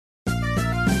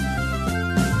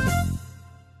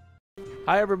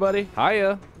Hi, everybody.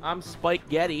 Hiya. I'm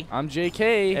SpikeGhetti. I'm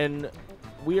JK. And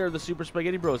we are the Super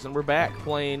SpikeGhetti Bros, and we're back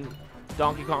playing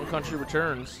Donkey Kong Country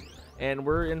Returns, and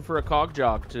we're in for a cog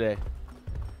jog today.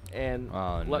 And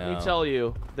let me tell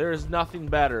you, there is nothing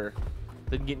better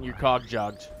than getting your cog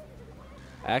jogged.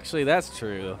 Actually, that's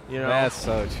true. You know? That's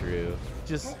so true.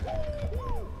 Just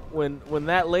when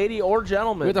that lady or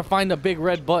gentleman, We have to find a big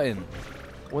red button.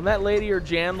 when that lady or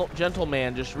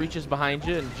gentleman just reaches behind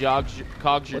you and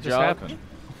cogs your What jog, just happened?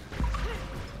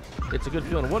 it's a good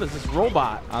feeling. What is this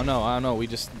robot? I don't know. We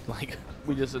just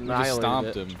We just we annihilated just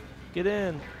stomped it. him. Get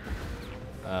in.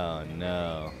 Oh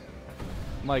no.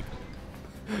 I'm like,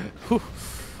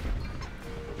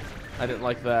 I didn't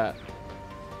like that.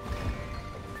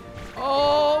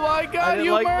 oh my God!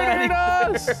 You like murdered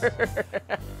us.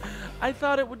 I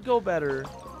thought it would go better.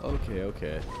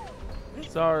 Okay.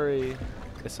 Sorry.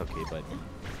 It's okay, buddy.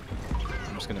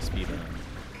 I'm just gonna speed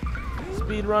run.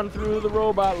 Speed run through the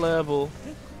robot level.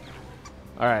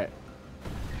 All right.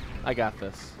 I got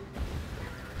this.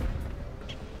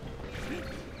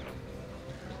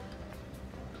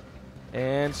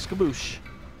 And skaboosh.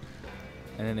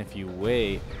 And then if you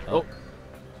wait, Oh.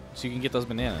 so you can get those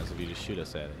bananas if you just shoot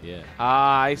us at it. Yeah.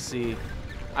 Ah, I see.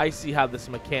 I see how this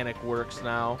mechanic works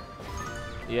now.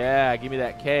 Yeah, give me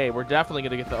that K. We're definitely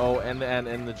going to get the O and the N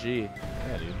and the G.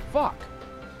 Yeah, dude. Fuck.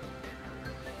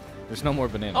 There's no more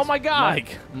bananas. Oh, my God.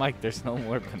 Mike, there's no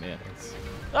more bananas.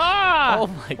 Ah! Oh,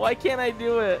 my Why can't I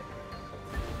do it?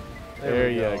 There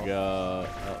we you go.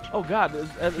 Oh, God. Is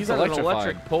He's that an electrified.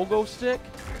 electric pogo stick?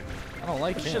 I don't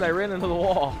like Oh, him. shit, I ran into the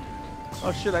wall.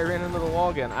 Oh, shit, I ran into the wall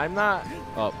again. I'm not.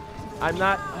 Oh,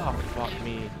 Oh, fuck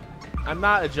me. I'm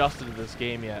not adjusted to this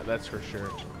game yet, that's for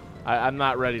sure. I'm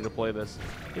not ready to play this.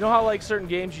 You know how, like, certain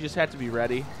games you just have to be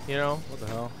ready, you know? what the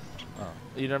hell? Oh.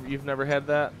 You've never had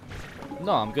that?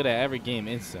 No, I'm good at every game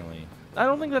instantly. I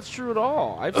don't think that's true at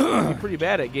all. I've seen you be pretty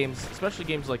bad at games, especially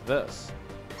games like this.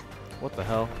 What the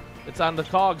hell? It's on the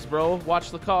cogs, bro. Watch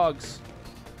the cogs.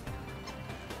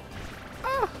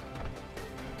 Ah.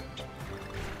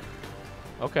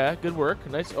 Okay, good work.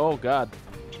 Nice. Oh, God.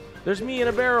 There's me in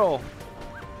a barrel.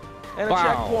 And a Wow.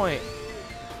 checkpoint.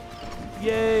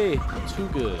 Yay. Too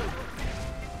good.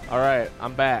 All right,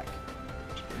 I'm back.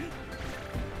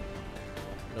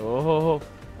 Oh,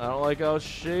 I don't like how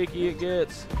shaky it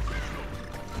gets.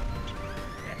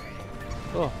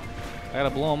 Oh, I gotta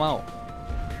blow him out.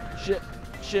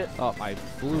 Shit. Oh, I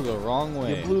blew the wrong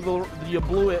way. You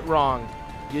blew it wrong.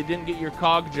 You didn't get your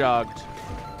cog jogged.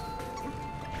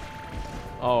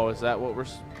 Oh, is that what we're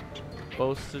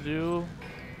supposed to do?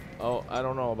 Oh, I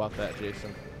don't know about that,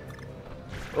 Jason.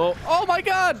 Oh my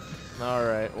God! All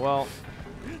right. Well,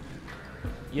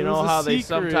 you It know was a how they secret.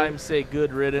 sometimes say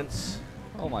good riddance?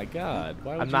 Oh my God!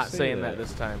 Why would I'm you not say saying that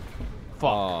this time. Fuck.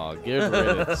 Oh, give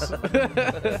riddance.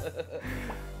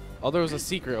 Oh, there was a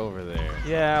secret over there.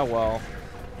 Yeah, well,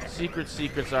 secrets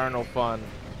are no fun.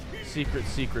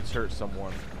 Secrets hurt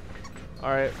someone.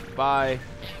 All right, bye.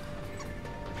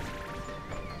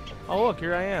 Oh, look,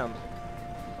 here I am.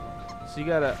 So you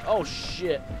gotta. Oh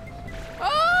shit.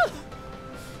 Ah!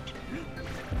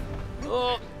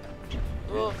 Oh.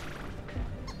 Oh.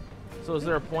 So is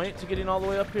there a point to getting all the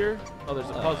way up here? Oh, there's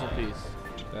a puzzle piece.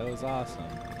 That was awesome.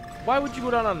 Why would you go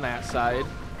down on that side?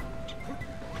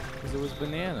 Because it was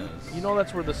bananas. You know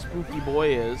that's where the spooky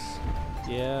boy is.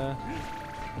 Yeah.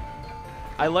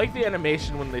 I like the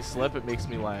animation when they slip. It makes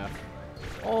me laugh.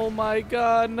 Oh my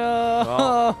God, no!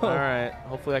 Well, all right.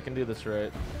 Hopefully I can do this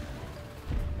right.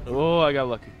 Oh, I got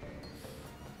lucky.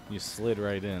 You slid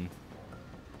right in.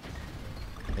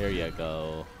 There you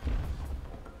go.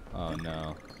 Oh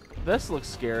no. This looks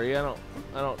scary. I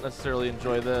don't necessarily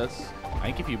enjoy this. I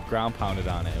think if you ground pounded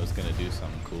on it, it was gonna do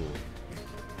something cool.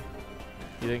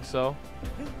 You think so?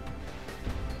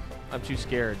 I'm too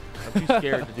scared. I'm too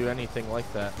scared to do anything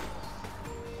like that.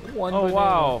 One Oh banana.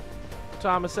 wow.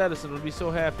 Thomas Edison would be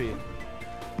so happy.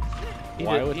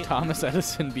 Why would Thomas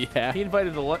Edison be happy? He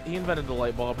invented the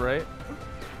light bulb, right?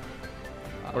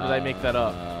 Or did I make that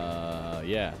up?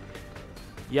 Yeah.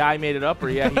 Yeah, I made it up, or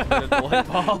yeah, he invented the light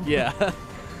bulb. Yeah.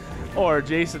 Or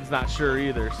Jason's not sure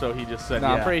either, so he just said No,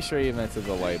 yeah. I'm pretty sure he invented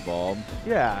the light bulb.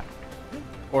 Yeah.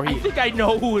 Or I think I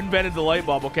know who invented the light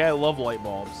bulb. Okay, I love light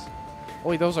bulbs. Oh,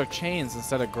 wait, those are chains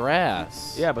instead of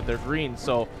grass. Yeah, but they're green,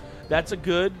 so that's a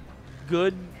good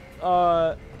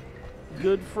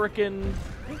frickin'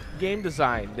 game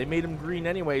design. They made them green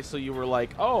anyway, so you were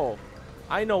like, oh,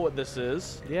 I know what this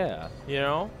is. Yeah. You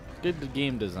know? Good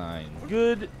game design.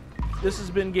 Good. This has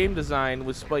been game design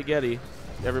with SpikeGhetti.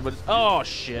 Everybody's. Oh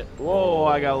shit! Whoa,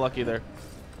 I got lucky there.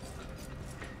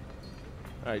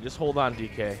 All right, just hold on,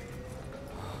 DK.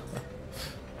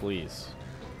 Please.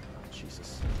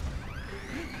 Jesus.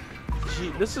 Gee,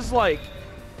 this is like...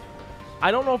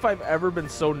 I don't know if I've ever been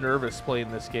so nervous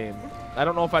playing this game. I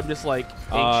don't know if I'm just like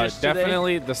anxious today.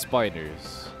 Definitely the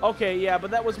spiders. Okay, yeah,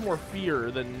 but that was more fear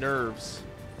than nerves.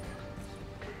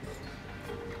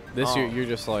 This you're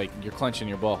just like you're clenching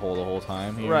your butthole the whole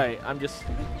time here. Right, I'm just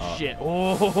shit.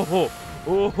 Oh,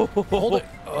 hold it.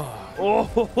 Oh.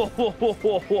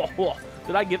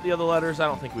 Did I get the other letters? I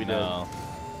don't think we did. No.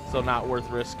 So not worth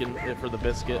risking it for the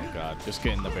biscuit. Oh god, just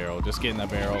get in the barrel. Just get in the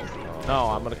barrel. Oh. No,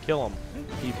 I'm gonna kill him.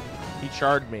 He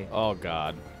charred me. Oh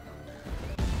god.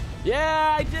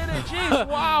 Yeah, I did it. Jeez,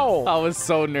 wow. I was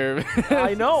so nervous.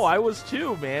 I know, I was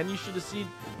too, man. You should have seen.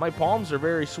 My palms are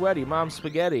very sweaty. Mom's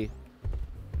spaghetti.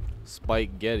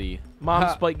 SpikeGhetti.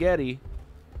 Mom's SpikeGhetti.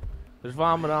 There's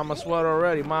vomit on my sweater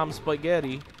already. Mom's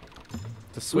SpikeGhetti.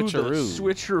 The switcheroo. Ooh, the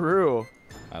switcheroo.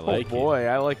 I like it. Oh boy,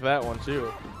 I like that one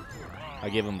too. I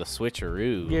give him the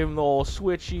switcheroo. Gave him the old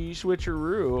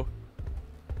switcheroo.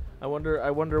 I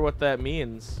wonder what that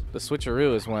means. The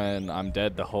switcheroo is when I'm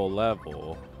dead the whole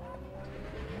level.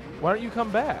 Why don't you come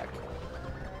back?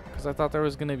 Because I thought there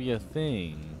was gonna be a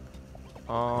thing.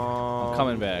 I'm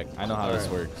coming back. I know how this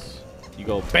works. You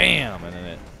go bam, and then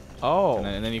it. Oh.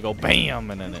 And then you go bam,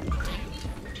 and then it.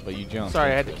 But you jump.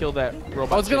 Sorry, I had to kill that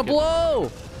robot. I was gonna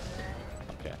blow.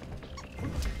 Okay.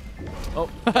 Oh.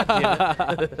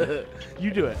 Damn it.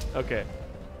 You do it. Okay.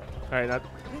 All right. Now.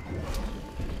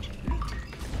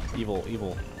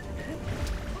 Evil.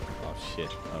 Oh shit.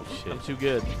 Oh shit. I'm too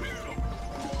good.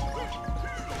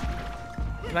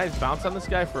 Can I just bounce on this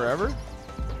guy forever?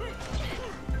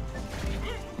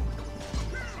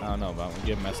 I don't know, but I'm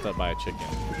getting messed up by a chicken.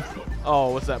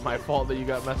 Oh, was that my fault that you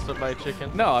got messed up by a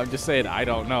chicken? No, I'm just saying I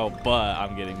don't know, but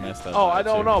I'm getting messed up. Oh, by I a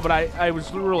don't chicken. know, but I was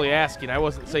really asking. I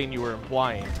wasn't saying you were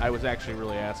implying. I was actually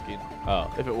really asking.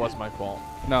 Oh. If it was my fault.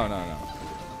 No.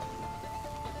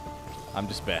 I'm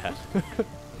just bad.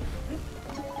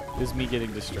 This is me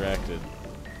getting distracted.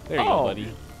 There you go,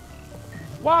 buddy.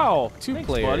 Wow.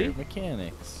 Two-player buddy.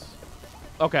 mechanics.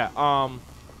 Okay.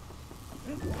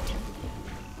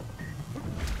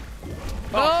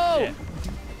 Oh! Shit.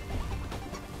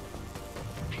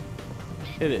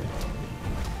 Hit it.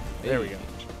 There we go.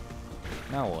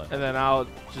 Now what? And then I'll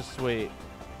just wait.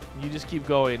 You just keep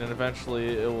going, and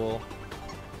eventually it will.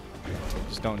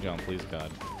 Just don't jump, please,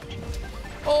 God.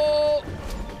 Oh!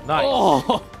 Nice.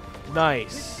 Oh!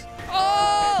 Nice.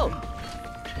 Oh!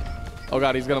 Oh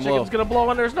God, he's gonna blow. Chicken's gonna blow,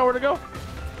 and there's nowhere to go.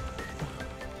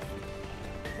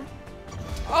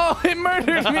 Oh, it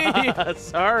murdered me!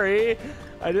 Sorry.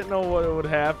 I didn't know what would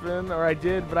happen, or I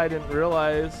did, but I didn't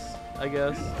realize, I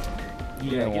guess. You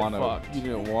didn't want to. You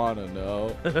didn't want to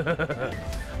know.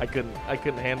 I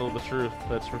couldn't handle the truth.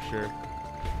 That's for sure.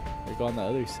 You're going the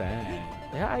other side.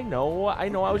 Yeah, I know.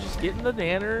 I was just getting the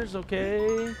nanners,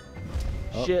 okay?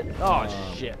 Oh, shit. Oh,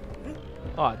 shit.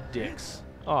 Oh, dicks.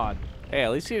 Oh. Hey,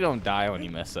 at least you don't die when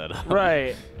you mess that up.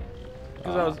 Right.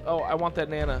 Because I want that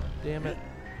nana. Damn it.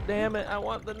 Damn it. I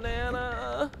want the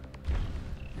nana.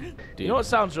 Dude. You know what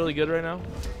sounds really good right now?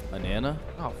 A nana?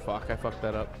 Oh, fuck. I fucked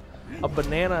that up. A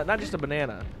banana. Not just a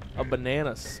banana. A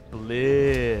banana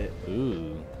split.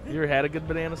 Ooh. You ever had a good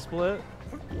banana split?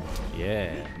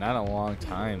 Yeah. Not a long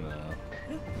time,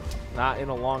 though. Not in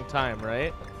a long time,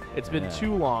 right? It's been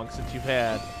too long since you've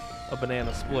had a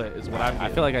banana split is what I'm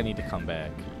getting. I feel like I need to come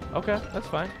back. Okay, that's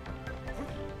fine.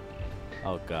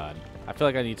 Oh, God. I feel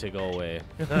like I need to go away.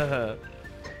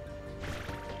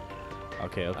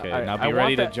 Okay. Now be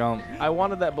ready to jump. I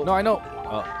wanted that. No, I know.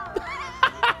 Oh.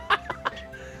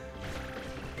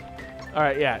 All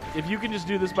right, yeah. If you can just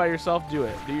do this by yourself, do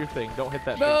it. Do your thing. Don't hit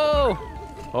that. No!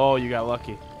 Thing. Oh, you got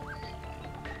lucky.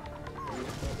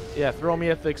 Yeah, throw me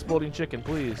at the exploding chicken,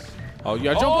 please. Oh, you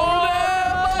gotta jump over there!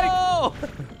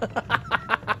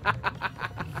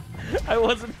 I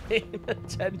wasn't paying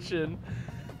attention.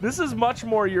 This is much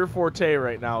more your forte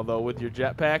right now, though, with your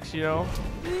jetpacks, you know?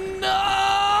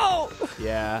 No!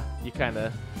 Yeah, you kind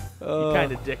of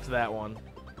dicked that one.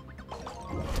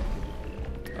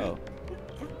 Oh.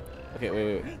 Okay,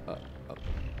 wait.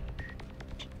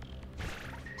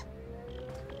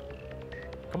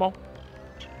 Come on. Do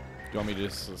you want me to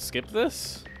just skip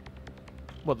this?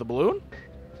 What, the balloon?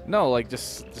 No, like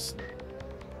just.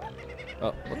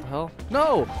 Oh, what the hell?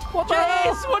 No! What the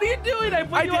hell? Jace, what are you doing? I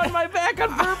put you on my back on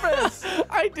purpose.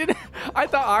 I didn't. I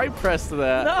thought I pressed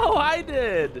that. No, I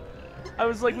did. I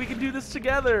was like, we can do this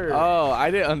together. Oh,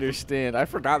 I didn't understand. I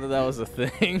forgot that was a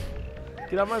thing.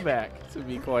 Get on my back. To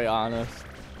be quite honest.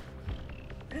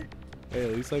 Hey,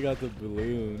 at least I got the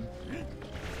balloon.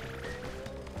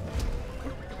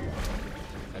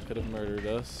 That could have murdered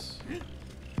us.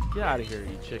 Get out of here,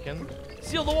 you chicken.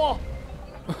 Seal the wall.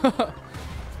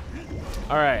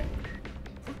 All right.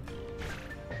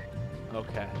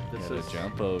 Okay. This is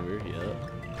jump over.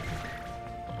 Yep.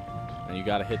 And you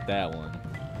gotta hit that one.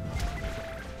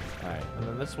 All right. And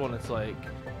then this one, it's like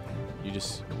you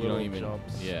don't even.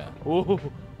 Jumps. Yeah. Ooh.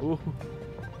 Ooh.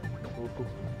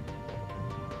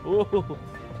 Ooh. Ooh.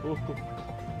 Ooh.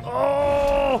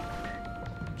 Oh!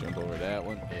 Jump over that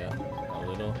one. Yeah. A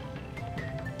little.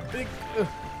 Big.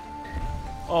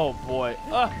 Oh boy.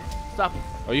 Stop.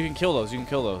 Oh, you can kill those. You can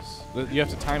kill those. You have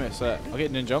to time it so that. Okay,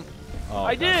 then jump. Oh,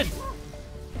 I did.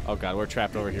 Oh god, we're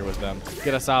trapped over here with them.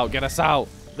 Get us out. Get us out.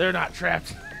 They're not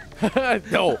trapped.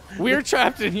 No, we're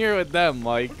trapped in here with them,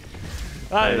 Mike.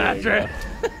 I'm not trapped.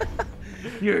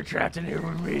 You're trapped in here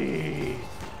with me.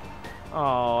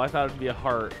 Oh, I thought it'd be a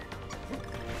heart.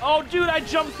 Oh, dude, I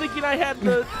jumped thinking I had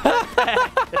the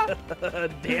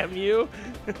damn you.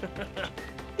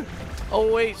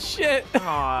 Oh, wait, shit.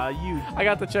 Aw, you. I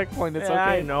got the checkpoint. It's yeah,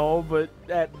 okay. I know, but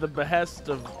at the behest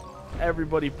of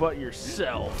everybody but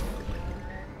yourself.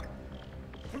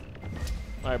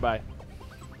 All right, bye.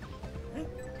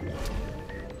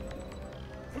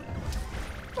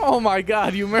 Oh, my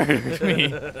God, you murdered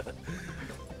me.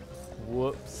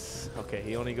 Whoops. Okay,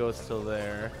 he only goes till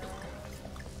there.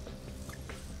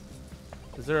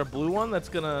 Is there a blue one that's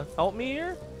going to help me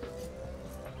here?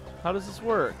 How does this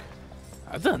work?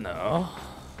 I don't know.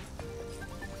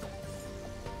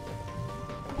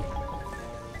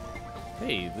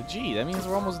 Hey, the G. That means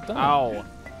we're almost done. Ow.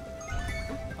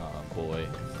 Oh, boy.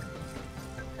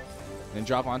 Then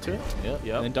drop onto it. Yep.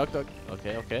 Yep. And then duck, duck.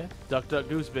 Okay, okay. Duck, duck,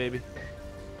 goose, baby.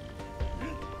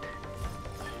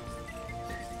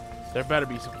 There better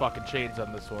be some fucking chains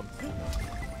on this one.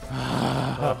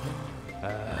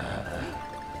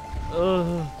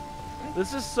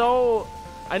 This is so...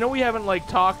 I know we haven't, like,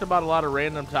 talked about a lot of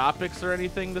random topics or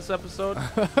anything this episode,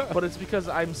 but it's because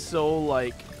I'm so,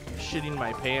 like, shitting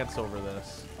my pants over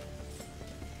this.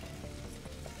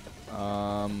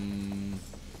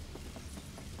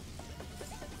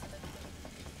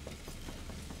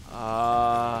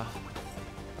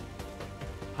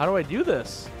 How do I do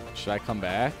this? Should I come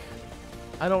back?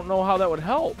 I don't know how that would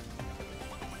help.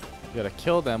 You gotta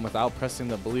kill them without pressing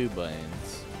the blue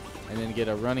buttons, and then get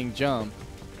a running jump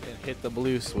and hit the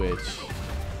blue switch.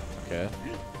 Okay.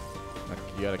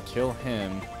 You gotta kill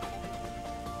him,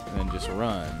 and then just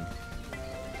run.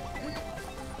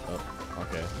 Oh,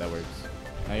 okay, that works.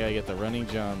 Now you gotta get the running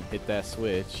jump, hit that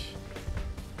switch.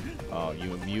 Oh,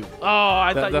 you mute. Oh,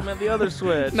 I thought you meant the other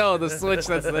switch. No, the switch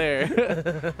that's there.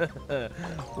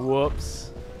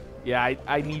 Whoops. Yeah,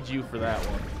 I need you for that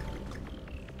one.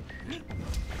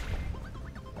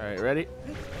 All right, ready?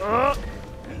 What?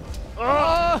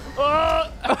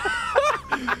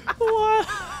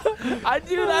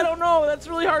 Dude, I don't know. That's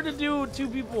really hard to do with two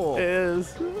people. It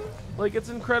is. Like, it's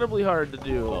incredibly hard to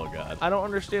do. Oh, God. I don't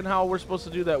understand how we're supposed to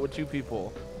do that with two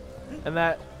people. And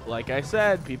that, like I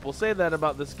said, people say that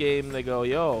about this game. They go,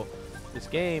 yo, this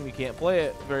game, you can't play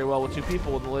it very well with two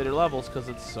people in the later levels because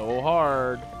it's so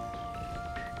hard.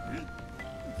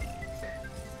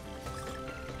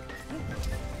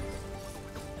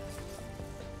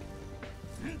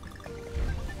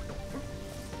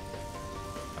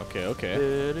 Okay, okay.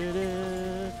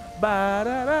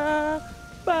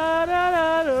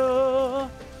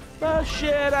 Oh,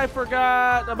 shit, I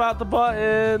forgot about the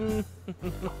button.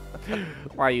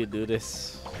 Why you do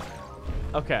this?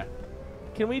 Okay.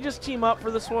 Can we just team up for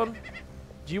this one?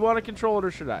 Do you want to control it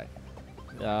or should I?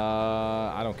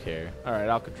 I don't care. All right,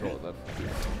 I'll control it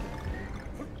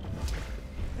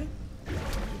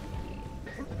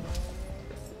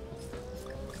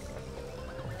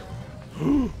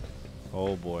then.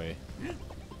 Oh boy.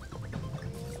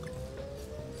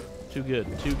 Too good.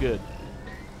 Too good.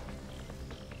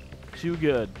 Too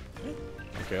good.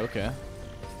 Okay, okay.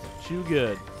 Too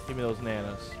good. Give me those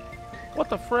nanas. What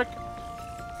the frick?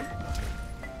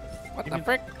 What the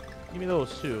frick? Give me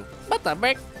those too. What the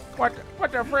frick? What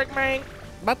the frick, man?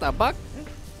 What the buck?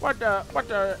 What the What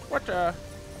the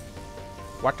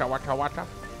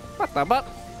buck?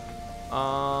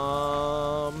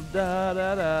 Da da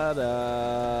da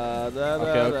da da.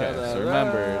 Okay. So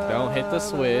remember, don't hit the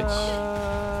switch.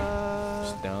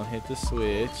 Just don't hit the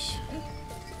switch.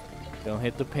 Don't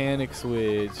hit the panic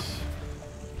switch.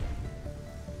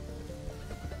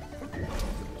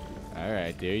 All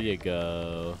right, there you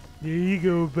go. There you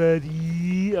go,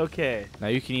 buddy. Okay. Now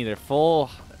you can either full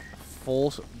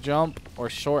jump or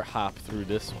short hop through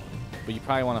this one, but you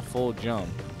probably want a full jump.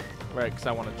 Right, because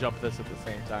I want to jump this at the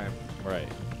same time. Right.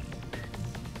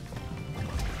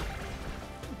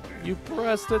 You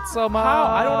pressed it somehow. How?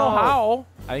 I don't know how.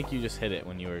 I think you just hit it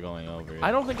when you were going over it.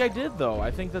 I don't think I did, though.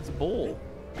 I think that's bull.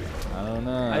 I don't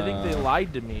know. I think they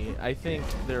lied to me. I think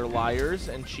they're liars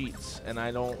and cheats, and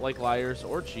I don't like liars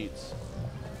or cheats.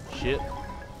 Shit.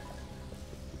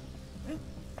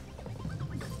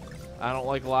 I don't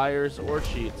like liars or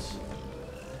cheats.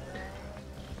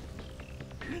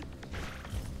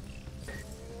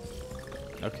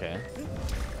 Okay.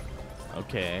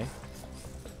 Okay.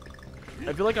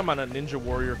 I feel like I'm on a Ninja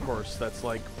Warrior course that's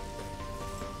like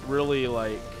really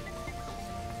like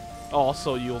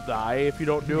also you'll die if you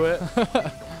don't do it.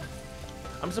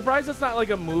 I'm surprised it's not like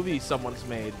a movie someone's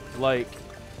made. Like, do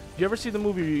you ever see the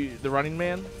movie The Running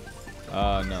Man?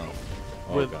 No.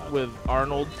 Oh, with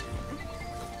Arnold?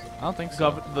 I don't think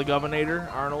so. The Governor,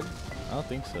 Arnold? I don't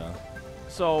think so.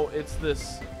 So it's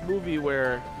this movie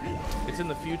where it's in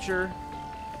the future,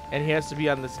 and he has to be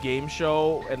on this game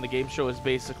show, and the game show is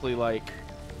basically like,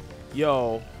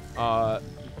 yo,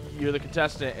 you're the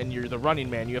contestant, and you're the running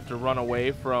man. You have to run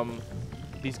away from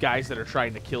these guys that are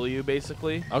trying to kill you,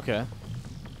 basically. Okay.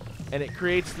 And it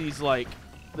creates these, like,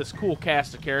 this cool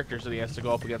cast of characters that he has to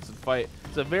go up against and fight.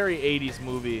 It's a very 80s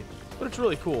movie, but it's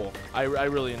really cool. I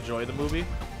really enjoy the movie.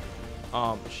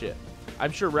 Shit.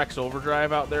 I'm sure Rex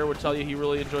Overdrive out there would tell you he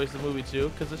really enjoys the movie, too,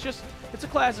 because it's a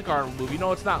classic Arnold movie. You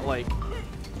know, it's not, like,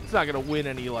 it's not going to win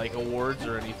any, like, awards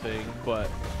or anything, but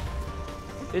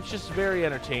it's just very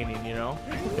entertaining, you know?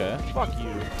 Okay. Fuck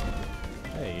you.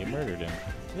 Hey, you murdered him.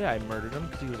 Yeah, I murdered him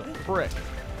because he was a prick.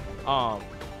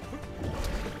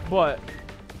 But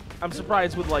I'm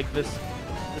surprised with, like, this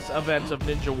event of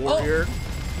Ninja Warrior. Oh.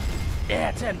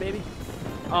 Yeah, 10, baby.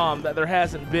 That there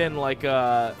hasn't been, like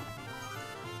a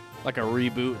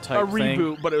reboot type thing? A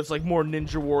reboot, but it was, like, more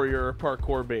Ninja Warrior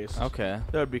parkour based. Okay.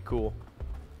 That would be cool.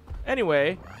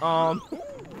 Anyway,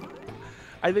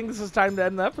 I think this is time to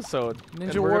end the episode.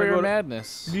 Ninja Warrior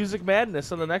Madness. Music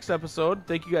Madness on the next episode.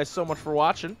 Thank you guys so much for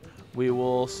watching. We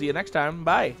will see you next time.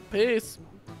 Bye. Peace.